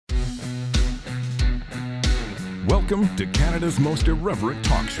Welcome to Canada's most irreverent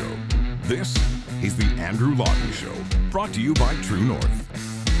talk show. This is The Andrew Lawton Show, brought to you by True North.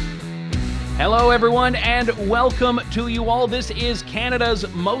 Hello, everyone, and welcome to you all. This is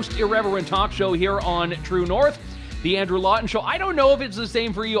Canada's most irreverent talk show here on True North, The Andrew Lawton Show. I don't know if it's the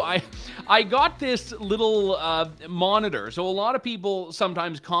same for you. I got this little monitor. So a lot of people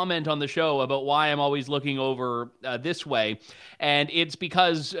sometimes comment on the show about why I'm always looking over this way. And it's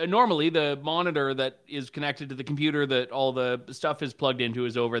because normally the monitor that is connected to the computer that all the stuff is plugged into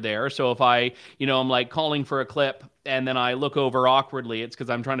is over there. So if I'm like calling for a clip and then I look over awkwardly, it's because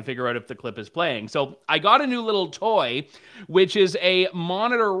I'm trying to figure out if the clip is playing. So I got a new little toy, which is a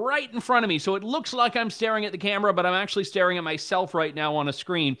monitor right in front of me. So it looks like I'm staring at the camera, but I'm actually staring at myself right now on a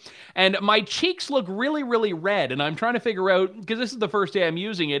screen. And my cheeks look really, really red. And I'm trying to figure out, because this is the first day I'm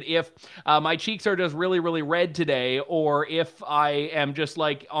using it, if my cheeks are just really, really red today, or if I am just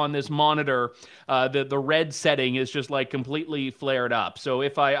like on this monitor, the red setting is just like completely flared up. So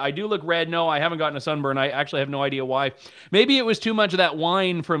if I do look red, no, I haven't gotten a sunburn. I actually have no idea why. Maybe it was too much of that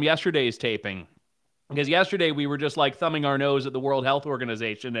wine from yesterday's taping. Because yesterday we were just like thumbing our nose at the World Health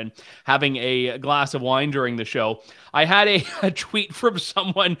Organization and having a glass of wine during the show. I had a tweet from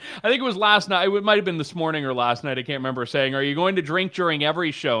someone, I think it was last night, it might have been this morning or last night, I can't remember, saying, "Are you going to drink during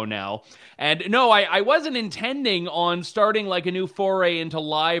every show now?" And no, I wasn't intending on starting like a new foray into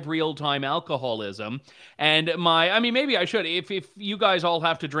live real-time alcoholism. And maybe I should. If you guys all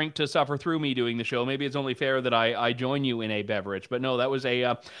have to drink to suffer through me doing the show, maybe it's only fair that I join you in a beverage. But no, that was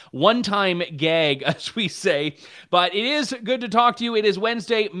a one-time gag, as we say. But it is good to talk to you. It is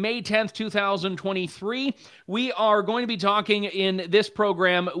Wednesday, May 10th, 2023. We are going to be talking in this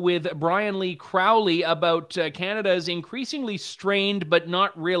program with Brian Lee Crowley about Canada's increasingly strained, but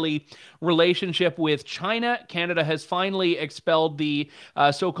not really, relationship with China. Canada has finally expelled the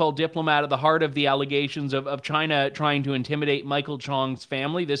so-called diplomat at the heart of the allegations of China trying to intimidate Michael Chong's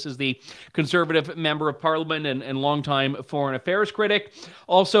family. This is the Conservative Member of Parliament and longtime foreign affairs critic.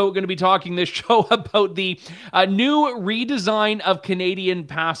 Also going to be talking this show about the new redesign of Canadian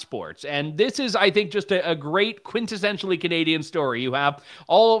passports. And this is, I think, just a great quintessentially Canadian story. You have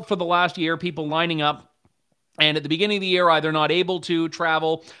all for the last year people lining up and at the beginning of the year, either not able to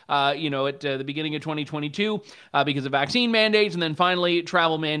travel, at the beginning of 2022 because of vaccine mandates, and then finally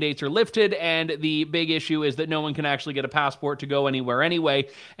travel mandates are lifted, and the big issue is that no one can actually get a passport to go anywhere anyway.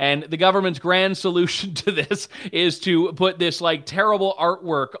 And the government's grand solution to this is to put this like terrible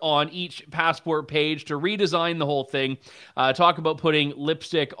artwork on each passport page to redesign the whole thing. Talk about putting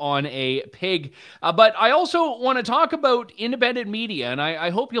lipstick on a pig. But I also want to talk about independent media, and I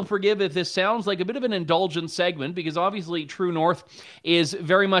hope you'll forgive if this sounds like a bit of an indulgent segment, because obviously True North is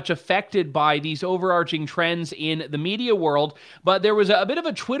very much affected by these overarching trends in the media world. But there was a bit of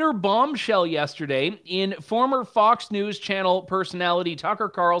a Twitter bombshell yesterday in former Fox News Channel personality Tucker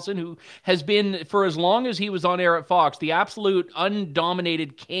Carlson, who has been, for as long as he was on air at Fox, the absolute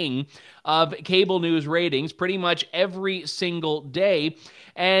undominated king of cable news ratings pretty much every single day.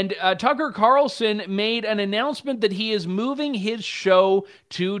 And Tucker Carlson made an announcement that he is moving his show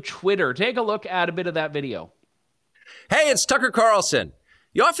to Twitter. Take a look at a bit of that video. Hey, it's Tucker Carlson.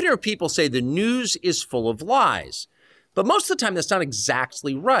 You often hear people say the news is full of lies, but most of the time that's not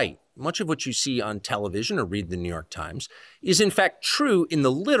exactly right. Much of what you see on television or read the New York Times is in fact true in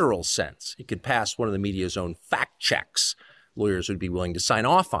the literal sense. It could pass one of the media's own fact checks. Lawyers would be willing to sign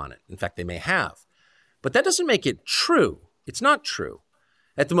off on it. In fact, they may have. But that doesn't make it true. It's not true.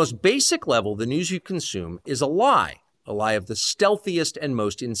 At the most basic level, the news you consume is a lie of the stealthiest and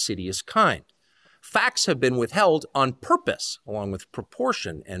most insidious kind. Facts have been withheld on purpose, along with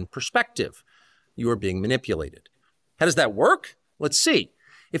proportion and perspective. You are being manipulated. How does that work? Let's see.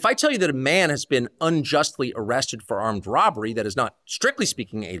 If I tell you that a man has been unjustly arrested for armed robbery, that is not, strictly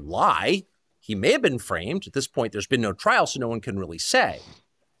speaking, a lie. He may have been framed. At this point, there's been no trial, so no one can really say.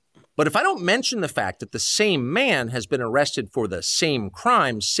 But if I don't mention the fact that the same man has been arrested for the same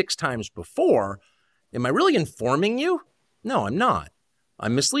crime 6 times before, am I really informing you? No, I'm not.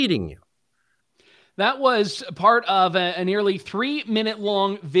 I'm misleading you. That was part of a nearly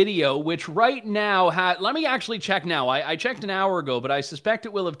 3-minute-long video, which right now let me actually check now. I checked an hour ago, but I suspect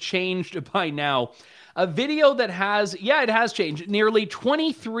it will have changed by now. A video that it has changed. Nearly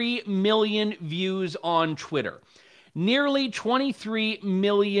 23 million views on Twitter. Nearly 23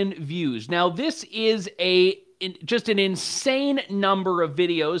 million views. Now, this is a just an insane number of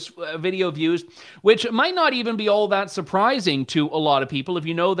video views, which might not even be all that surprising to a lot of people if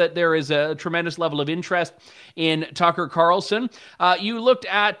you know that there is a tremendous level of interest in Tucker Carlson. You looked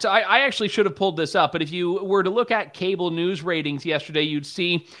at, I actually should have pulled this up, but if you were to look at cable news ratings yesterday, you'd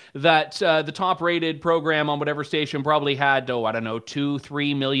see that the top-rated program on whatever station probably had,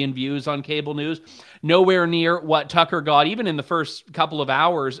 2-3 million views on cable news. Nowhere near what Tucker got, even in the first couple of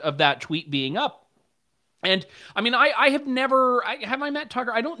hours of that tweet being up. And I mean, I have I met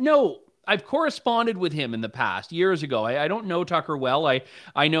Tucker? I don't know. I've corresponded with him in the past, years ago. I don't know Tucker well.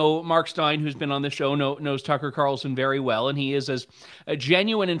 I know Mark Stein, who's been on the show, knows Tucker Carlson very well, and he is as a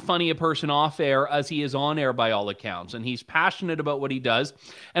genuine and funny a person off air as he is on air by all accounts, and he's passionate about what he does.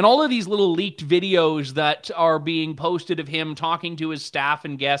 And all of these little leaked videos that are being posted of him talking to his staff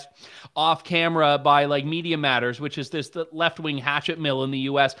and guests off camera by like Media Matters, which is the left-wing hatchet mill in the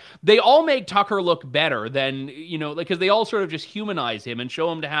U.S., they all make Tucker look better than, because they all sort of just humanize him and show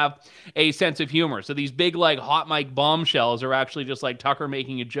him to have a sense of humor. So these big like hot mic bombshells are actually just like Tucker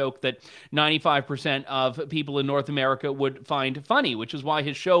making a joke that 95% of people in North America would find funny, which is why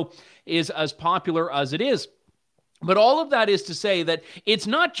his show is as popular as it is. But all of that is to say that it's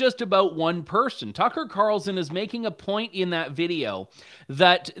not just about one person. Tucker Carlson is making a point in that video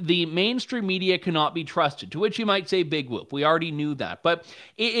that the mainstream media cannot be trusted, to which you might say, big whoop. We already knew that. But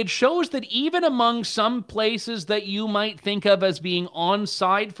it shows that even among some places that you might think of as being on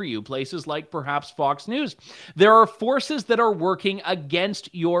side for you, places like perhaps Fox News, there are forces that are working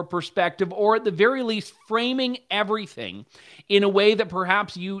against your perspective, or at the very least framing everything in a way that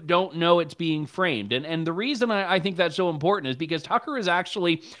perhaps you don't know it's being framed. And the reason I think that's so important is because Tucker is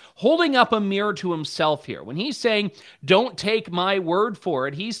actually holding up a mirror to himself here. When he's saying, don't take my word for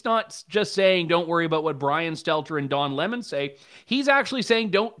it, he's not just saying, don't worry about what Brian Stelter and Don Lemon say. He's actually saying,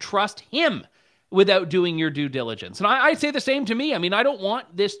 don't trust him without doing your due diligence. And I say the same to me. I mean, I don't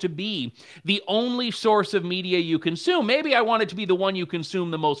want this to be the only source of media you consume. Maybe I want it to be the one you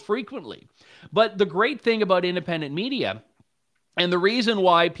consume the most frequently. But the great thing about independent media, and the reason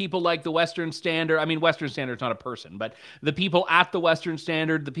why people like the Western Standard, Western Standard's not a person, but the people at the Western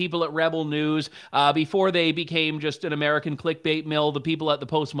Standard, the people at Rebel News, before they became just an American clickbait mill, the people at the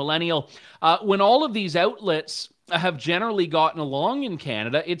Post Millennial, when all of these outlets have generally gotten along in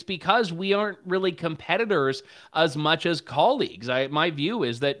Canada, it's because we aren't really competitors as much as colleagues. My view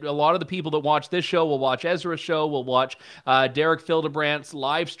is that a lot of the people that watch this show will watch Ezra's show, will watch Derek Fildebrandt's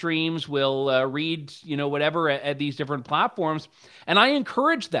live streams, will read, whatever at these different platforms. And I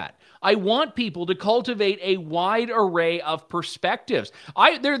encourage that. I want people to cultivate a wide array of perspectives.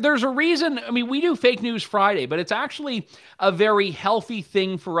 There's a reason, we do Fake News Friday, but it's actually a very healthy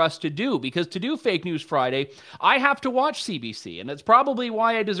thing for us to do, because to do Fake News Friday, I have to watch CBC, and it's probably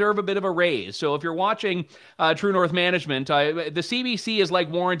why I deserve a bit of a raise. So if you're watching True North Management, the CBC is like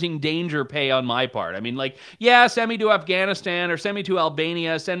warranting danger pay on my part. Send me to Afghanistan or send me to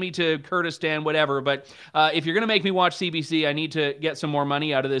Albania, send me to Kurdistan, whatever, but if you're going to make me watch CBC, I need to get some more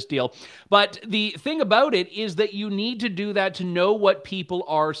money out of this deal. But the thing about it is that you need to do that to know what people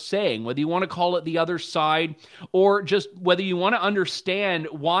are saying, whether you want to call it the other side, or just whether you want to understand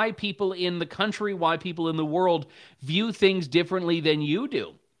why people in the country, why people in the world view things differently than you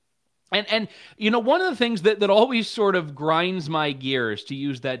do. And one of the things that always sort of grinds my gears, to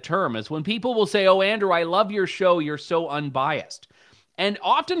use that term, is when people will say, oh, Andrew, I love your show, you're so unbiased. And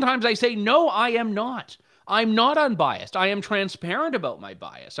oftentimes I say, no, I am not. I'm not unbiased. I am transparent about my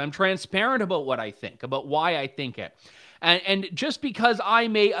bias. I'm transparent about what I think, about why I think it. And just because I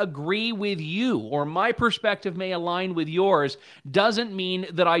may agree with you, or my perspective may align with yours, doesn't mean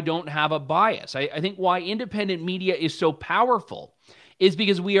that I don't have a bias. I think why independent media is so powerful is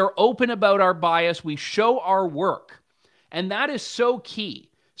because we are open about our bias. We show our work. And that is so key.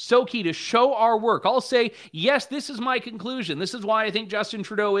 So key to show our work. I'll say, yes, this is my conclusion. This is why I think Justin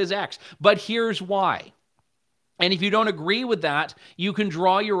Trudeau is X. But here's why. And if you don't agree with that, you can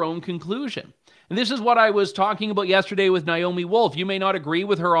draw your own conclusion. And this is what I was talking about yesterday with Naomi Wolf. You may not agree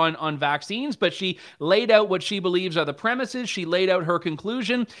with her on vaccines, but she laid out what she believes are the premises. She laid out her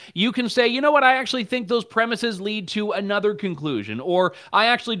conclusion. You can say, you know what, I actually think those premises lead to another conclusion, or I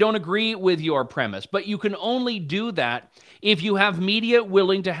actually don't agree with your premise. But you can only do that if you have media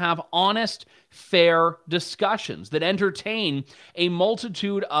willing to have honest, fair discussions that entertain a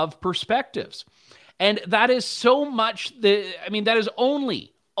multitude of perspectives. And that is so much, that is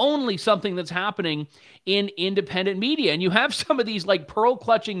only something that's happening in independent media. And you have some of these like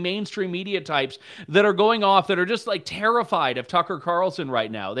pearl-clutching mainstream media types that are going off, that are just like terrified of Tucker Carlson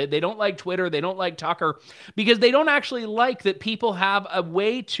right now. They don't like Twitter, they don't like Tucker, because they don't actually like that people have a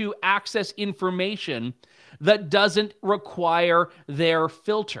way to access information that doesn't require their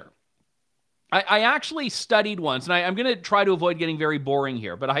filter. I actually studied once, and I'm going to try to avoid getting very boring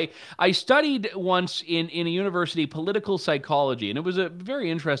here, but I studied once in a university political psychology, and it was a very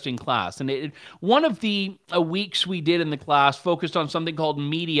interesting class. And one of the weeks we did in the class focused on something called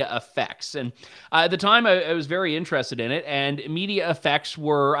media effects. And at the time, I was very interested in it, and media effects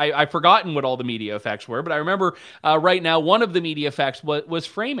were, I've forgotten what all the media effects were, but I remember right now one of the media effects was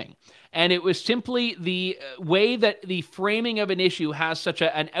framing. And it was simply the way that the framing of an issue has such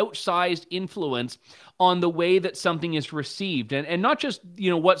an outsized influence on the way that something is received. And not just,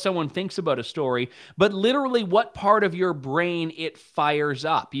 what someone thinks about a story, but literally what part of your brain it fires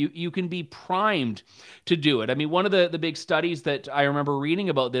up. You can be primed to do it. I mean, one of the big studies that I remember reading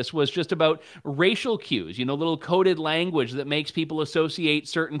about this was just about racial cues, little coded language that makes people associate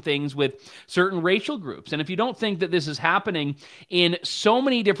certain things with certain racial groups. And if you don't think that this is happening in so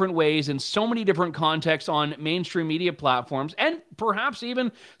many different ways, in so many different contexts on mainstream media platforms, and perhaps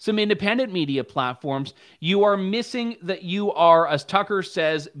even some independent media platforms, you are missing that you are, as Tucker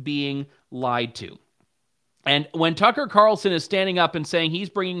says, being lied to. And when Tucker Carlson is standing up and saying he's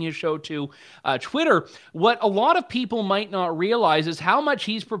bringing his show to Twitter, what a lot of people might not realize is how much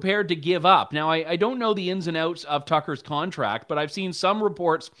he's prepared to give up. Now, I don't know the ins and outs of Tucker's contract, but I've seen some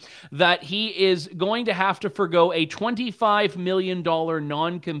reports that he is going to have to forgo a $25 million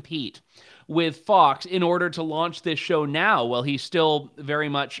non-compete with Fox in order to launch this show now while he's still very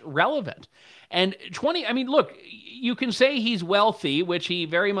much relevant. And look, you can say he's wealthy, which he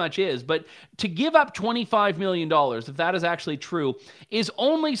very much is, but to give up $25 million, if that is actually true, is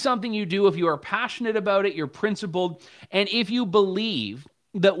only something you do if you are passionate about it, you're principled, and if you believe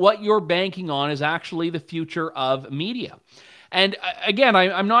that what you're banking on is actually the future of media. And again,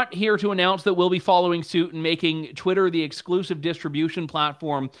 I'm not here to announce that we'll be following suit and making Twitter the exclusive distribution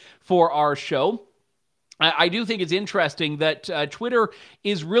platform for our show. I do think it's interesting that Twitter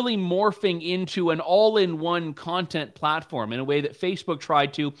is really morphing into an all-in-one content platform in a way that Facebook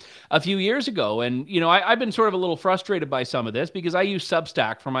tried to a few years ago. And, I've been sort of a little frustrated by some of this because I use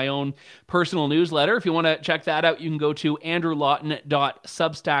Substack for my own personal newsletter. If you want to check that out, you can go to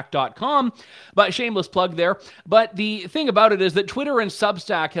andrewlawton.substack.com. But shameless plug there. But the thing about it is that Twitter and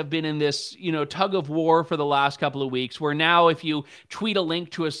Substack have been in this, tug of war for the last couple of weeks, where now if you tweet a link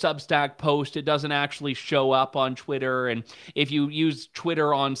to a Substack post, it doesn't actually show up on Twitter, and if you use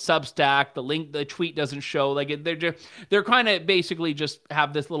Twitter on Substack, the tweet doesn't show. Like they're kind of basically just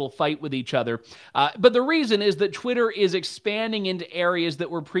have this little fight with each other. But the reason is that Twitter is expanding into areas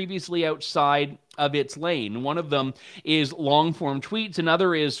that were previously outside of its lane. One of them is long-form tweets.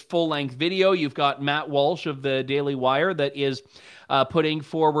 Another is full-length video. You've got Matt Walsh of the Daily Wire that is putting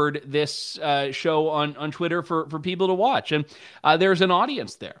forward this show on Twitter for people to watch, and there's an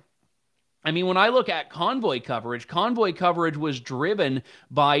audience there. I mean, when I look at convoy coverage was driven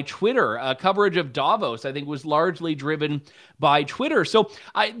by Twitter. Coverage of Davos, I think, was largely driven by Twitter. So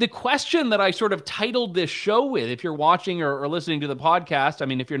the question that I sort of titled this show with, if you're watching or listening to the podcast, I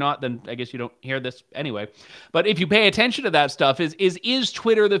mean, if you're not, then I guess you don't hear this anyway. But if you pay attention to that stuff, is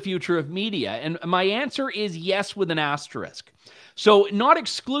Twitter the future of media? And my answer is yes, with an asterisk. So not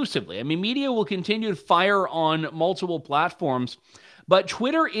exclusively. I mean, media will continue to fire on multiple platforms, but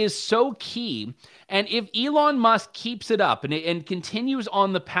Twitter is so key, and if Elon Musk keeps it up and continues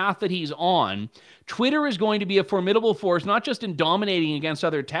on the path that he's on, Twitter is going to be a formidable force, not just in dominating against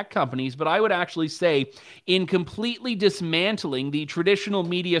other tech companies, but I would actually say in completely dismantling the traditional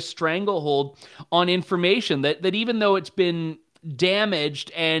media stranglehold on information that even though it's been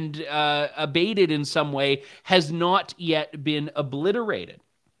damaged and abated in some way, has not yet been obliterated.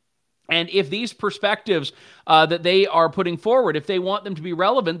 And if these perspectives that they are putting forward, if they want them to be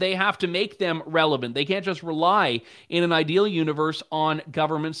relevant, they have to make them relevant. They can't just rely, in an ideal universe, on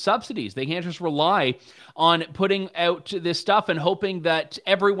government subsidies. They can't just rely on putting out this stuff and hoping that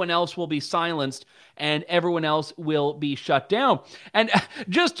everyone else will be silenced and everyone else will be shut down. And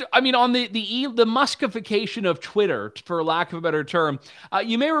on the Muskification of Twitter, for lack of a better term,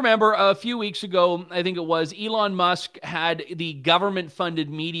 you may remember a few weeks ago, I think it was, Elon Musk had the government-funded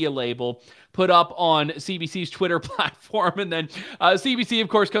media label put up on CBC's Twitter platform, and then CBC, of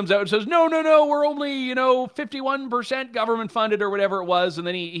course, comes out and says, no, we're only, 51% government funded or whatever it was, and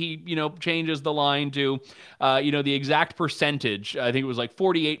then he changes the line to, the exact percentage. I think it was like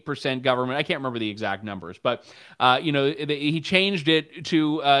 48% government. I can't remember the exact numbers, but, he changed it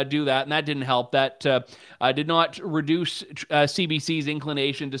to do that, and that didn't help. That did not reduce CBC's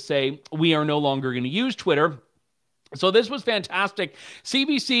inclination to say, we are no longer going to use Twitter. So this was fantastic.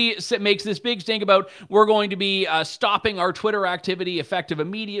 CBC makes this big stink about we're going to be stopping our Twitter activity effective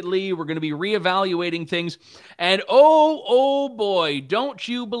immediately. We're going to be reevaluating things. And oh boy, don't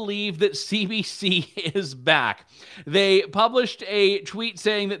you believe that CBC is back. They published a tweet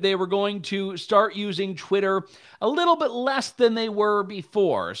saying that they were going to start using Twitter a little bit less than they were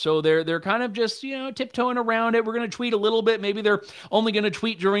before. So they're kind of just, tiptoeing around it. We're going to tweet a little bit. Maybe they're only going to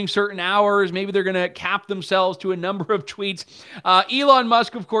tweet during certain hours. Maybe they're going to cap themselves to a number of tweets. Elon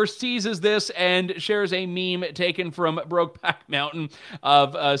Musk, of course, seizes this and shares a meme taken from Brokeback Mountain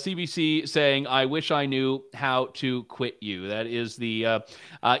of CBC saying, "I wish I knew how to quit you." That is the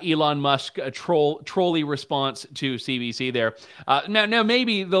Elon Musk trolley response to CBC there. Now,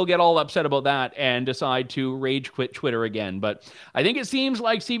 maybe they'll get all upset about that and decide to rage quit Twitter again. But I think it seems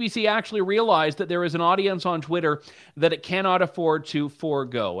like CBC actually realized that there is an audience on Twitter that it cannot afford to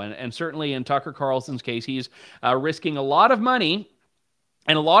forego. And certainly in Tucker Carlson's case, he's risking a lot of money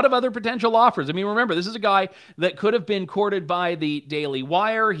and a lot of other potential offers. I mean, remember, this is a guy that could have been courted by the Daily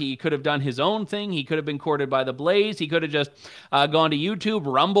Wire. He could have done his own thing. He could have been courted by the Blaze. He could have just gone to YouTube.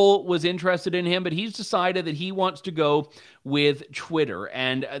 Rumble was interested in him, but he's decided that he wants to go with Twitter.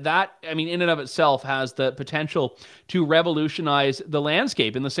 And that, I mean, in and of itself has the potential to revolutionize the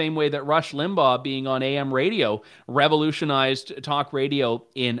landscape in the same way that Rush Limbaugh being on AM radio revolutionized talk radio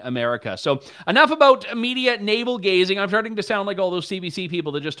in America. So enough about media navel gazing. I'm starting to sound like all those CBC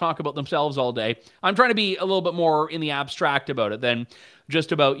people that just talk about themselves all day. I'm trying to be a little bit more in the abstract about it than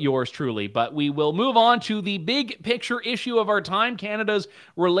just about yours truly. But we will move on to the big picture issue of our time, Canada's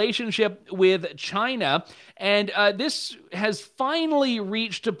relationship with China. And this has finally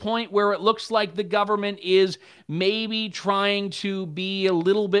reached a point where it looks like the government is maybe trying to be a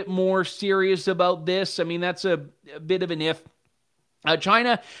little bit more serious about this. I mean, that's a bit of an if.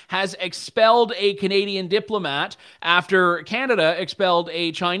 China has expelled a Canadian diplomat after Canada expelled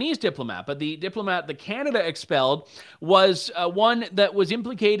a Chinese diplomat. But the diplomat that Canada expelled was one that was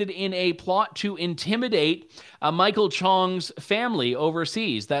implicated in a plot to intimidate Michael Chong's family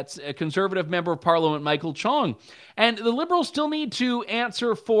overseas. That's a Conservative member of Parliament, Michael Chong. And the Liberals still need to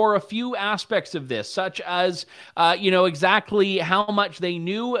answer for a few aspects of this, such as, exactly how much they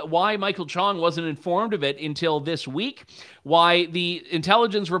knew, why Michael Chong wasn't informed of it until this week, why the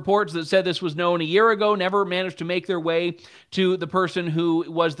intelligence reports that said this was known a year ago never managed to make their way to the person who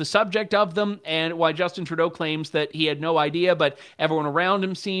was the subject of them, and why Justin Trudeau claims that he had no idea, but everyone around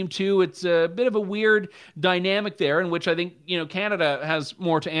him seemed to. It's a bit of a weird dynamic there in which I think, Canada has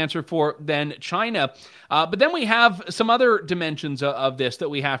more to answer for than China. But then we have some other dimensions of this that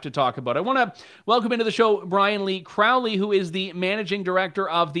we have to talk about. I want to welcome into the show Brian Lee Crowley, who is the managing director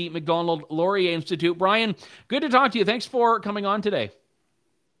of the Macdonald-Laurier Institute. Brian, good to talk to you. Thanks for coming on today.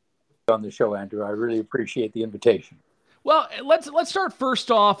 On the show, Andrew. I really appreciate the invitation. Well, let's start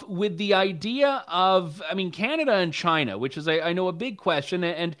first off with the idea of, Canada and China, which is, I know, a big question.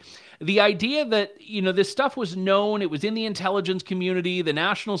 And the idea that, this stuff was known, it was in the intelligence community, the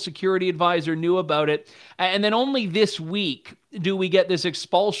National Security Advisor knew about it. And then only this week do we get this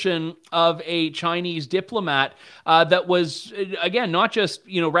expulsion of a Chinese diplomat that was, again, not just,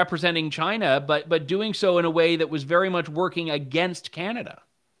 representing China, but doing so in a way that was very much working against Canada.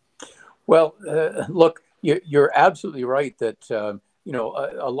 Well, look, you're absolutely right that,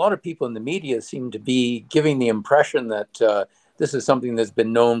 a lot of people in the media seem to be giving the impression that this is something that's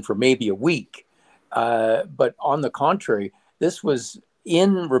been known for maybe a week. But on the contrary, this was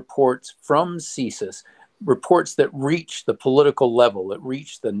in reports from CSIS, reports that reached the political level, that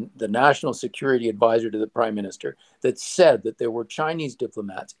reached the National Security Advisor to the Prime Minister, that said that there were Chinese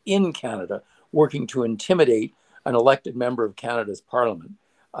diplomats in Canada working to intimidate an elected member of Canada's Parliament.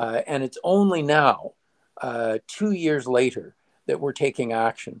 And it's only now, 2 years later, that we're taking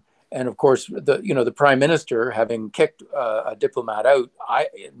action. And of course, the Prime Minister, having kicked a diplomat out,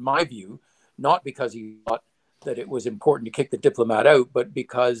 in my view, not because he thought that it was important to kick the diplomat out, but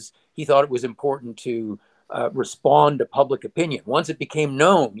because he thought it was important to respond to public opinion. Once it became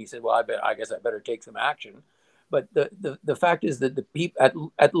known, he said, "Well, I guess I better take some action." But the fact is that the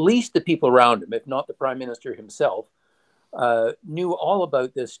people, at least the people around him, if not the Prime Minister himself, knew all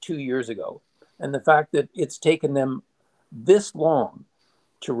about this 2 years ago. And the fact that it's taken them this long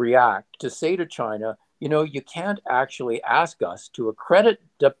to react, to say to China, you can't actually ask us to accredit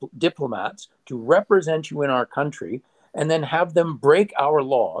diplomats to represent you in our country and then have them break our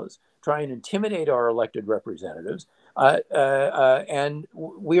laws, try and intimidate our elected representatives. And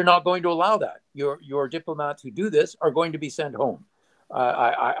we're not going to allow that. Your diplomats who do this are going to be sent home.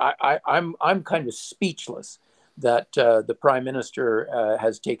 I'm kind of speechless that the Prime Minister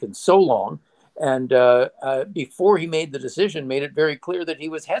has taken so long. And before he made the decision, made it very clear that he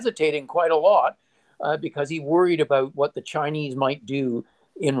was hesitating quite a lot because he worried about what the Chinese might do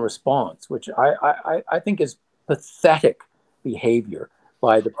in response, which I think is pathetic behavior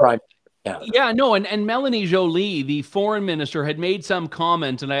by the Prime Minister. Yeah, no, and Melanie Joly, the foreign minister, had made some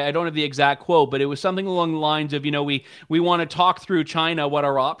comment, and I don't have the exact quote, but it was something along the lines of, we want to talk through China, what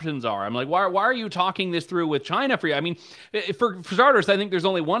our options are. I'm like, why are you talking this through with China for you? I mean, for starters, I think there's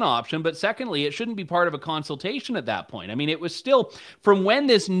only one option, but secondly, it shouldn't be part of a consultation at that point. I mean, it was still, from when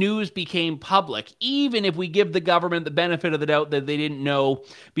this news became public, even if we give the government the benefit of the doubt that they didn't know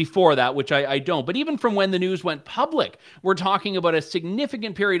before that, which I don't, but even from when the news went public, we're talking about a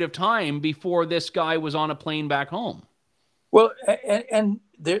significant period of time before this guy was on a plane back home. Well, and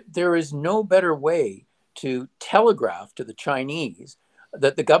there is no better way to telegraph to the Chinese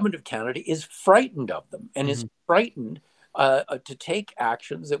that the government of Canada is frightened of them and is frightened to take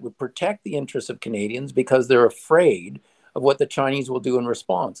actions that would protect the interests of Canadians because they're afraid of what the Chinese will do in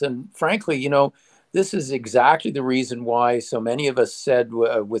response. And frankly, this is exactly the reason why so many of us said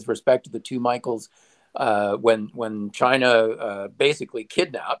with respect to the two Michaels, when China basically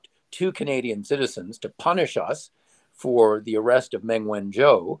kidnapped two Canadian citizens to punish us for the arrest of Meng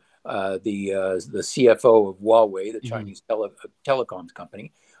Wanzhou, the CFO of Huawei, the Chinese telecoms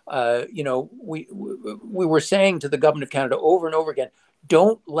company. We were saying to the government of Canada over and over again,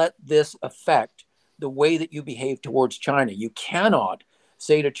 don't let this affect the way that you behave towards China. You cannot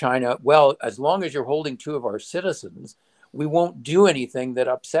say to China, well, as long as you're holding two of our citizens, we won't do anything that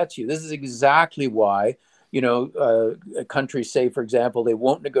upsets you. This is exactly why countries say, for example, they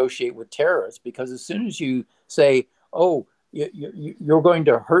won't negotiate with terrorists, because as soon as you say, oh, you're going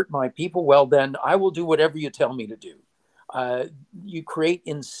to hurt my people, well, then I will do whatever you tell me to do. You create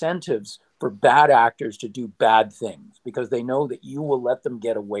incentives for bad actors to do bad things because they know that you will let them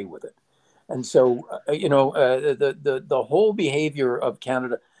get away with it. And so, the whole behavior of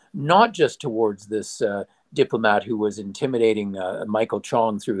Canada, not just towards this diplomat who was intimidating Michael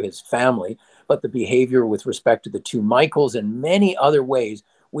Chong through his family, but the behavior with respect to the two Michaels and many other ways,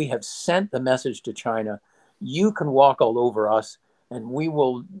 we have sent the message to China, you can walk all over us and we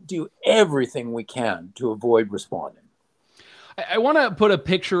will do everything we can to avoid responding. I want to put a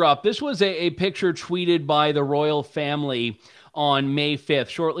picture up. This was a picture tweeted by the royal family on May 5th,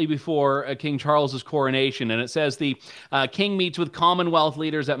 shortly before King Charles's coronation. And it says the king meets with Commonwealth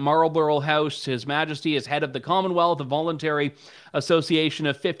leaders at Marlborough House. His Majesty is head of the Commonwealth, a voluntary association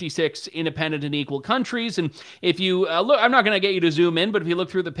of 56 independent and equal countries. And if you look, I'm not going to get you to zoom in, but if you look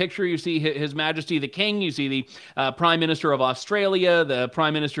through the picture, you see His Majesty the King, you see the Prime Minister of Australia, the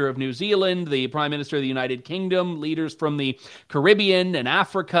Prime Minister of New Zealand, the Prime Minister of the United Kingdom, leaders from the Caribbean and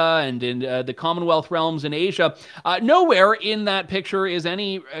Africa and in the Commonwealth realms in Asia. Nowhere in that picture is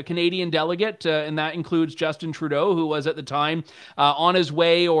any Canadian delegate, and that includes Justin Trudeau, who was at the time on his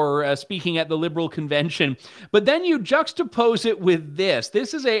way or speaking at the Liberal convention. But then you juxtapose it with this.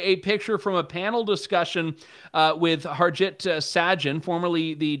 This is a picture from a panel discussion with Harjit Sajjan,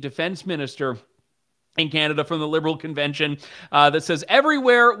 formerly the defense minister in Canada from the Liberal convention, that says,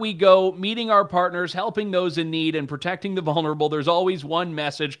 everywhere we go, meeting our partners, helping those in need, and protecting the vulnerable, there's always one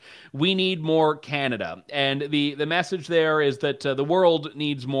message: we need more Canada. And the message there is that the world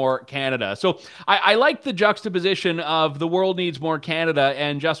needs more Canada. So I like the juxtaposition of the world needs more Canada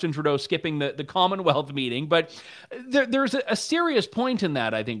and Justin Trudeau skipping the Commonwealth meeting. But there's a serious point in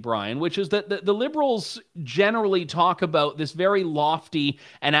that, I think, Brian, which is that the Liberals generally talk about this very lofty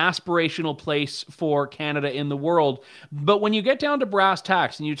and aspirational place for Canada in the world. But when you get down to brass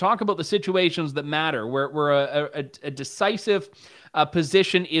tacks and you talk about the situations that matter, where a decisive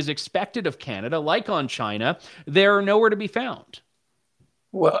position is expected of Canada, like on China, they're nowhere to be found.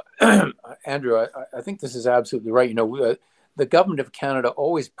 Well, Andrew, I think this is absolutely right. The government of Canada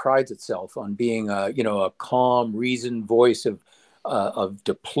always prides itself on being a calm, reasoned voice of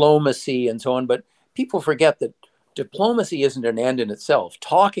diplomacy and so on. But people forget that diplomacy isn't an end in itself.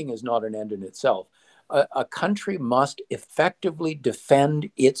 Talking is not an end in itself. A country must effectively defend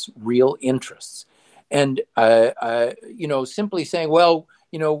its real interests. And, simply saying, well,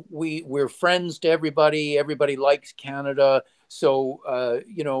 we're friends to everybody likes Canada. So,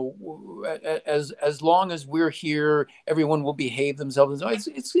 as long as we're here, everyone will behave themselves.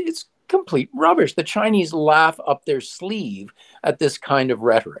 It's complete rubbish. The Chinese laugh up their sleeve at this kind of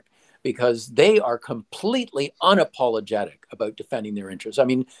rhetoric, because they are completely unapologetic about defending their interests. I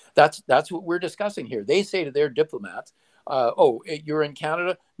mean, that's what we're discussing here. They say to their diplomats, you're in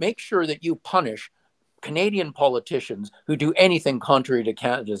Canada, make sure that you punish Canadian politicians who do anything contrary to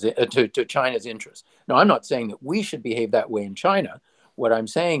to China's interests. Now, I'm not saying that we should behave that way in China. What I'm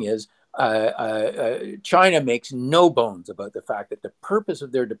saying is China makes no bones about the fact that the purpose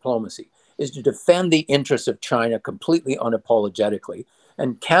of their diplomacy is to defend the interests of China completely unapologetically.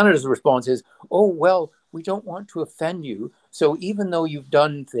 And Canada's response is, oh, well, we don't want to offend you. So even though you've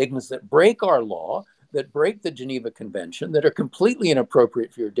done things that break our law, that break the Geneva Convention, that are completely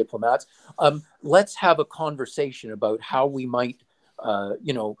inappropriate for your diplomats, let's have a conversation about how we might,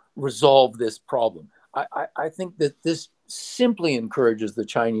 resolve this problem. I think that this simply encourages the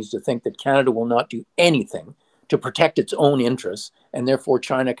Chinese to think that Canada will not do anything to protect its own interests, and therefore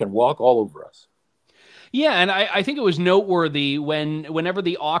China can walk all over us. Yeah, and I think it was noteworthy whenever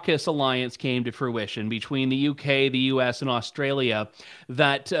the AUKUS alliance came to fruition between the UK, the US, and Australia,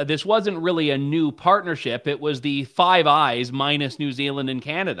 that this wasn't really a new partnership. It was the Five Eyes minus New Zealand and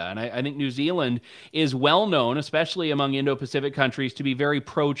Canada. And I think New Zealand is well known, especially among Indo-Pacific countries, to be very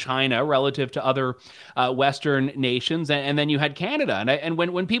pro-China relative to other Western nations. And then you had Canada. And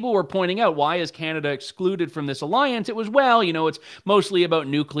when people were pointing out, why is Canada excluded from this alliance? It was, it's mostly about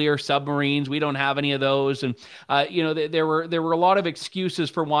nuclear submarines. We don't have any of those. And there were a lot of excuses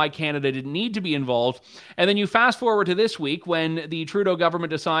for why Canada didn't need to be involved. And then you fast forward to this week when the Trudeau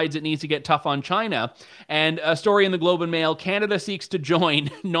government decides it needs to get tough on China. And a story in the Globe and Mail: Canada seeks to join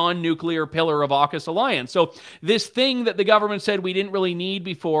non-nuclear pillar of AUKUS alliance. So this thing that the government said we didn't really need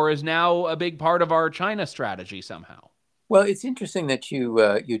before is now a big part of our China strategy somehow. Well, it's interesting that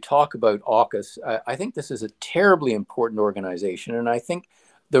you talk about AUKUS. I think this is a terribly important organization, and I think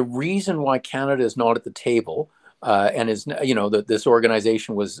the reason why Canada is not at the table and is, that this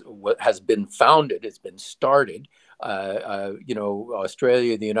organization has been founded, it's been started.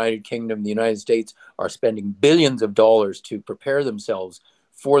 Australia, the United Kingdom, the United States are spending billions of dollars to prepare themselves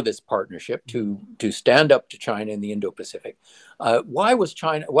for this partnership, to stand up to China in the Indo-Pacific. Why was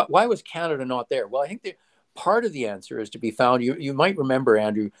Canada not there? Well, I think part of the answer is to be found. You might remember,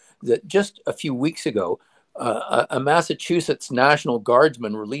 Andrew, that just a few weeks ago, a Massachusetts National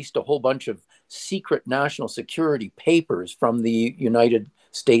Guardsman released a whole bunch of secret national security papers from the United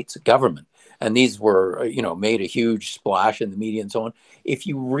States government. And these were, made a huge splash in the media and so on. If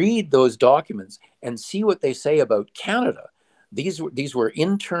you read those documents and see what they say about Canada, these were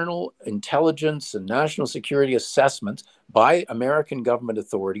internal intelligence and national security assessments by American government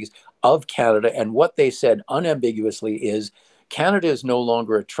authorities of Canada. And what they said unambiguously is Canada is no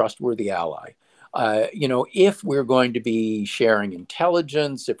longer a trustworthy ally. If we're going to be sharing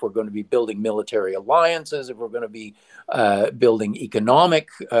intelligence, if we're going to be building military alliances, if we're going to be building economic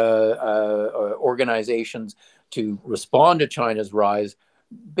organizations to respond to China's rise,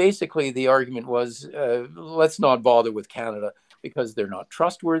 basically the argument was, let's not bother with Canada because they're not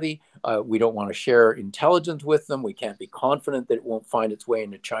trustworthy. We don't want to share intelligence with them. We can't be confident that it won't find its way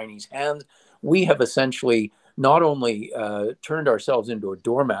into Chinese hands. We have essentially not only turned ourselves into a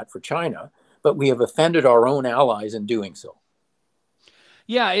doormat for China, but we have offended our own allies in doing so.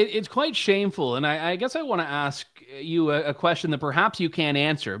 Yeah, it's quite shameful. And I guess I want to ask you a question that perhaps you can't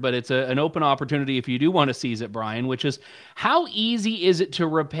answer, but it's an open opportunity if you do want to seize it, Brian, which is, how easy is it to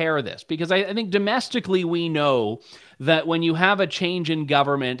repair this? Because I think domestically we know that when you have a change in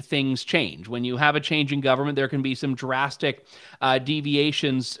government, things change. When you have a change in government, there can be some drastic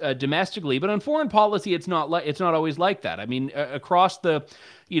deviations domestically. But on foreign policy, it's not always like that. I mean, across the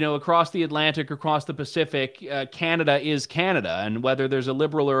Atlantic, across the Pacific, Canada is Canada. And whether there's a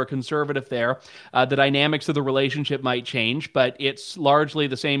liberal or a conservative there, the dynamics of the relationship might change, but it's largely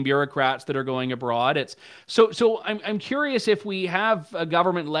the same bureaucrats that are going abroad. So I'm curious if we have a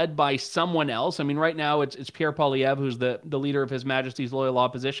government led by someone else. I mean, right now it's Pierre Poilievre, who's the leader of His Majesty's Loyal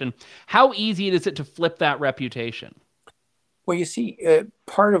Opposition. How easy is it to flip that reputation? Well, you see,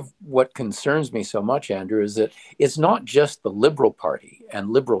 part of what concerns me so much, Andrew, is that it's not just the Liberal Party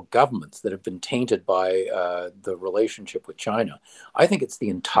and Liberal governments that have been tainted by the relationship with China. I think it's the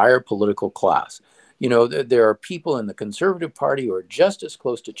entire political class. There are people in the Conservative Party who are just as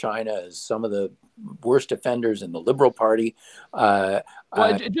close to China as some of the worst offenders in the Liberal Party.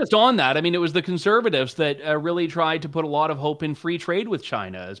 Just on that, I mean, it was the Conservatives that really tried to put a lot of hope in free trade with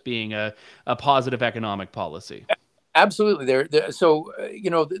China as being a positive economic policy. Absolutely. There's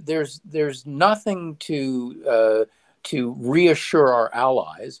nothing to reassure our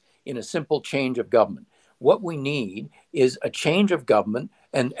allies in a simple change of government. What we need is a change of government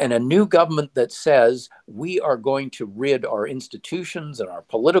and a new government that says we are going to rid our institutions and our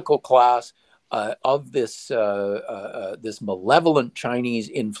political class of this malevolent Chinese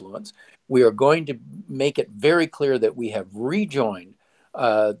influence. We are going to make it very clear that we have rejoined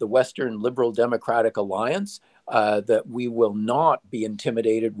the Western Liberal Democratic Alliance. that we will not be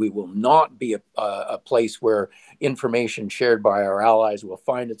intimidated. We will not be a place where information shared by our allies will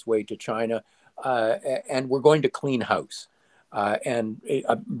find its way to China, and we're going to clean house.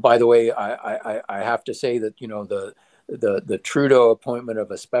 By the way, I have to say that the Trudeau appointment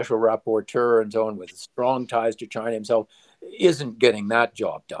of a special rapporteur and so on with strong ties to China himself isn't getting that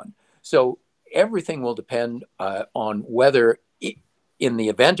job done. So everything will depend on whether, in the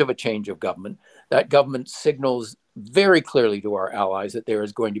event of a change of government, that government signals very clearly to our allies that there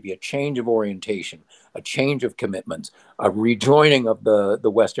is going to be a change of orientation, a change of commitments, a rejoining of the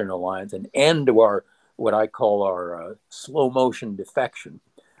Western alliance, an end to our what I call our slow motion defection.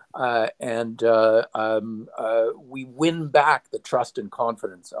 We win back the trust and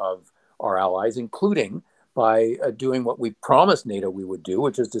confidence of our allies, including by doing what we promised NATO we would do,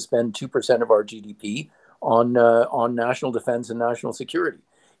 which is to spend 2% of our GDP on national defense and national security.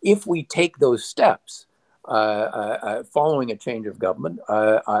 If we take those steps following a change of government,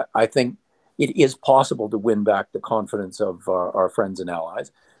 I think it is possible to win back the confidence of our friends and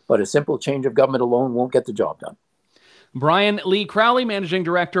allies. But a simple change of government alone won't get the job done. Brian Lee Crowley, Managing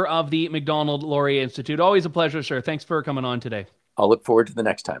Director of the Macdonald-Laurier Institute. Always a pleasure, sir. Thanks for coming on today. I'll look forward to the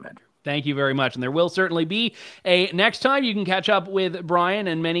next time, Andrew. Thank you very much. And there will certainly be a next time. You can catch up with Brian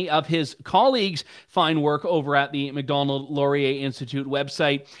and many of his colleagues' fine work over at the Macdonald-Laurier Institute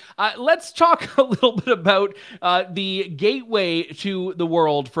website. Let's talk a little bit about the gateway to the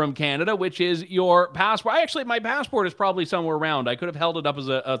world from Canada, which is your passport. My passport is probably somewhere around. I could have held it up as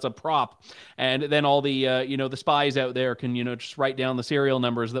a prop, and then all the the spies out there can just write down the serial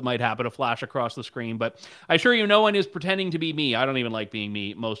numbers that might happen to flash across the screen. But I assure you, no one is pretending to be me. I don't even like being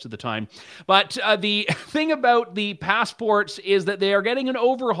me most of the time. But the thing about the passports is that they are getting an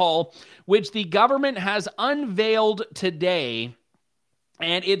overhaul, which the government has unveiled today.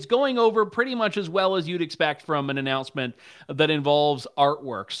 And it's going over pretty much as well as you'd expect from an announcement that involves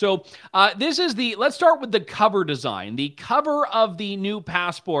artwork. So let's start with the cover design. The cover of the new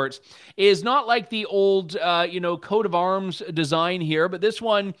passports is not like the old, coat of arms design here, but this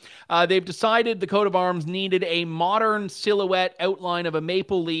one, they've decided the coat of arms needed a modern silhouette outline of a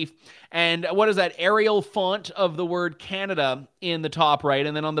maple leaf. And what is that? Arial font of the word Canada in the top right.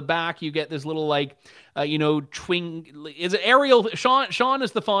 And then on the back, you get this little is it Arial? Sean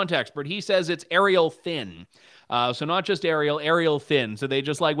is the font expert. He says it's Arial thin. So not just Arial thin. So they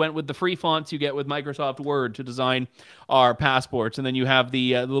just went with the free fonts you get with Microsoft Word to design our passports. And then you have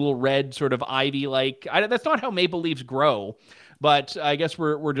the little red sort of ivy-like. That's not how maple leaves grow, but I guess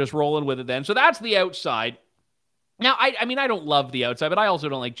we're just rolling with it then. So that's the outside. Now, I don't love the outside, but I also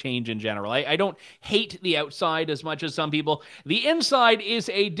don't like change in general. I don't hate the outside as much as some people. The inside is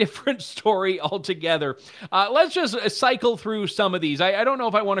a different story altogether. Let's just cycle through some of these. I don't know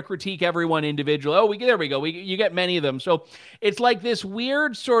if I want to critique everyone individually. There we go. You get many of them. So it's like this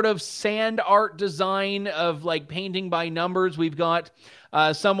weird sort of sand art design of painting by numbers. We've got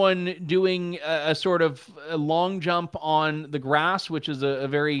someone doing a sort of a long jump on the grass, which is a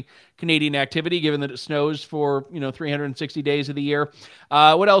very Canadian activity, given that it snows for 360 days of the year.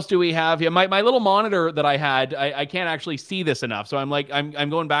 What else do we have here? My little monitor that I had, I can't actually see this enough, so I'm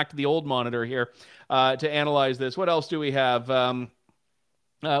going back to the old monitor here to analyze this. What else do we have?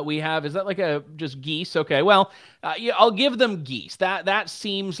 We have, is that just geese? Okay, well, I'll give them geese. That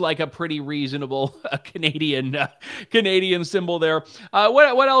seems like a pretty reasonable Canadian symbol there.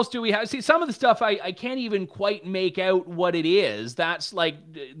 What else do we have? See, some of the stuff I can't even quite make out what it is. That's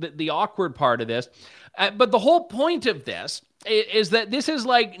the awkward part of this. But the whole point of this is that this is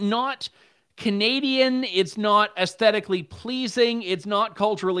not Canadian, it's not aesthetically pleasing, it's not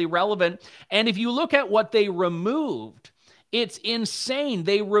culturally relevant. And if you look at what they removed, it's insane.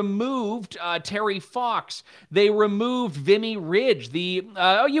 They removed Terry Fox. They removed Vimy Ridge.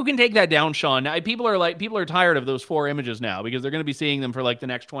 You can take that down, Sean. People are tired of those 4 images now because they're going to be seeing them for the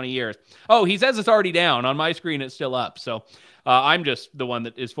next 20 years. Oh, he says it's already down. On my screen, it's still up. So I'm just the one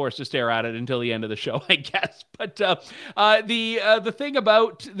that is forced to stare at it until the end of the show, I guess. But the thing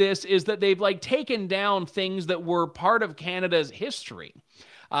about this is that they've taken down things that were part of Canada's history.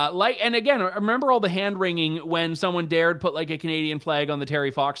 And again, remember all the hand-wringing when someone dared put a Canadian flag on the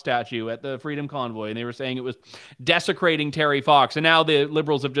Terry Fox statue at the Freedom Convoy, and they were saying it was desecrating Terry Fox. And now the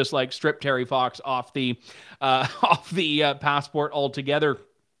Liberals have just stripped Terry Fox off the passport altogether.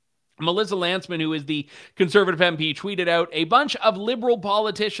 Melissa Lantsman, who is the Conservative MP, tweeted out, a bunch of Liberal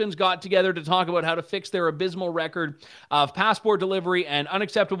politicians got together to talk about how to fix their abysmal record of passport delivery and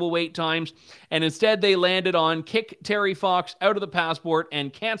unacceptable wait times, and instead they landed on kick Terry Fox out of the passport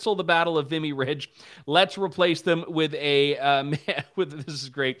and cancel the Battle of Vimy Ridge. Let's replace them with this is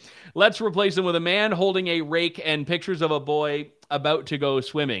great. Let's replace them with a man holding a rake and pictures of a boy about to go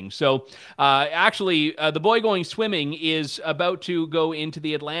swimming. So actually, the boy going swimming is about to go into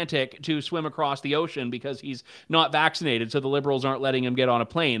the Atlantic to swim across the ocean because he's not vaccinated, so the Liberals aren't letting him get on a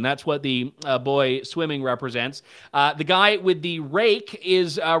plane. That's what the boy swimming represents. The guy with the rake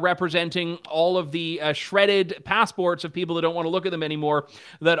is representing all of the shredded passports of people that don't want to look at them anymore,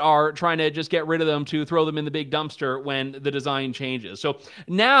 that are trying to just get rid of them to throw them in the big dumpster when the design changes. So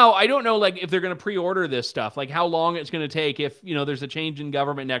now, I don't know like if they're going to pre-order this stuff, like how long it's going to take if, there's a change in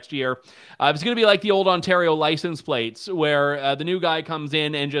government next year. It's going to be like the old Ontario license plates where the new guy comes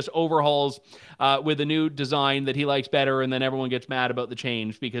in and just overhauls with a new design that he likes better, and then everyone gets mad about the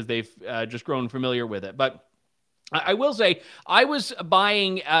change because they've just grown familiar with it. But I will say, I was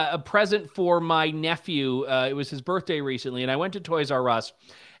buying a present for my nephew. It was his birthday recently, and I went to Toys R Us.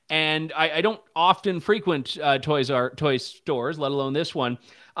 And I don't often frequent toy stores, let alone this one.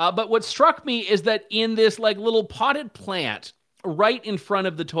 But what struck me is that in this like little potted plant right in front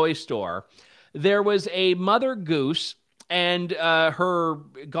of the toy store, there was a mother goose and her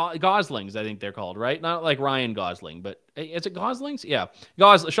goslings, I think they're called, right? Not like Ryan Gosling, but is it goslings? Yeah.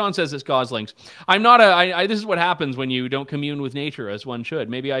 Sean says it's goslings. I'm not this is what happens when you don't commune with nature as one should.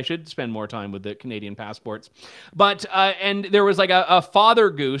 Maybe I should spend more time with the Canadian passports. But, and there was like a father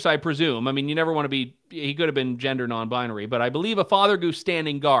goose, I presume. I mean, you never want to be, he could have been gender non-binary, but I believe a father goose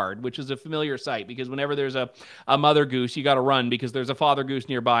standing guard, which is a familiar sight because whenever there's a mother goose, you got to run because there's a father goose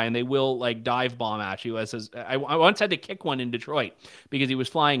nearby and they will like dive bomb at you. I once had to kick one in Detroit because he was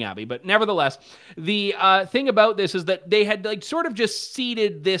flying at me. But nevertheless, the thing about this is that they had like sort of just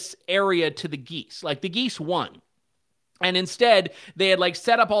ceded this area to the geese. Like the geese won. And instead, they had like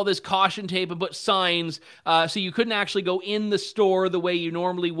set up all this caution tape and put signs so you couldn't actually go in the store the way you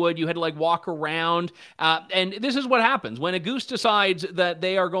normally would. You had to like walk around. And this is what happens. When a goose decides that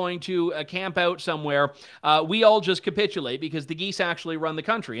they are going to camp out somewhere, we all just capitulate because the geese actually run the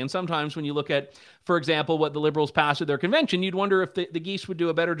country. And sometimes when you look at, for example, what the Liberals passed at their convention, you'd wonder if the geese would do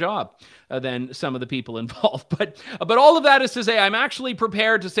a better job than some of the people involved. But all of that is to say, I'm actually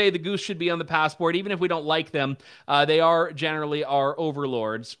prepared to say the goose should be on the passport, even if we don't like them. They are generally our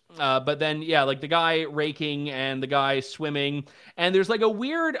overlords. But then, yeah, like the guy raking and the guy swimming, and there's like a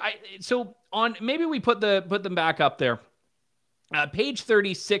weird. Maybe we put them back up there. Page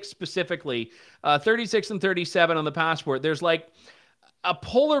 36 specifically, 36 and 37 on the passport. There's like a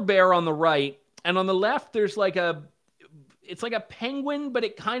polar bear on the right, and on the left there's like it's like a penguin, but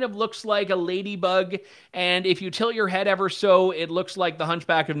it kind of looks like a ladybug. And if you tilt your head ever so, it looks like the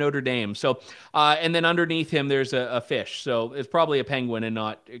Hunchback of Notre Dame. So, and then underneath him, there's a fish. So it's probably a penguin and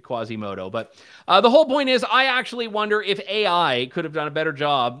not Quasimodo. But the whole point is, I actually wonder if AI could have done a better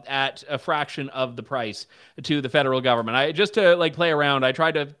job at a fraction of the price to the federal government. Just to like play around, I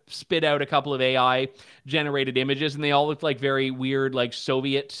tried to spit out a couple of AI generated images, and they all looked like very weird, like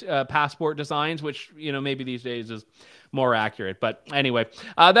Soviet passport designs, which, maybe these days is more accurate. But anyway,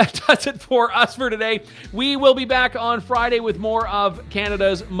 that does it for us for today. We will be back on Friday with more of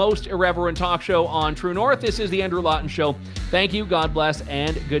Canada's most irreverent talk show on True North. This is the Andrew Lawton Show. Thank you, God bless,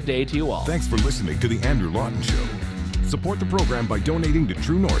 and good day to you all. Thanks for listening to the Andrew Lawton Show. Support the program by donating to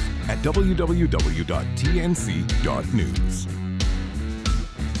True North at www.tnc.news.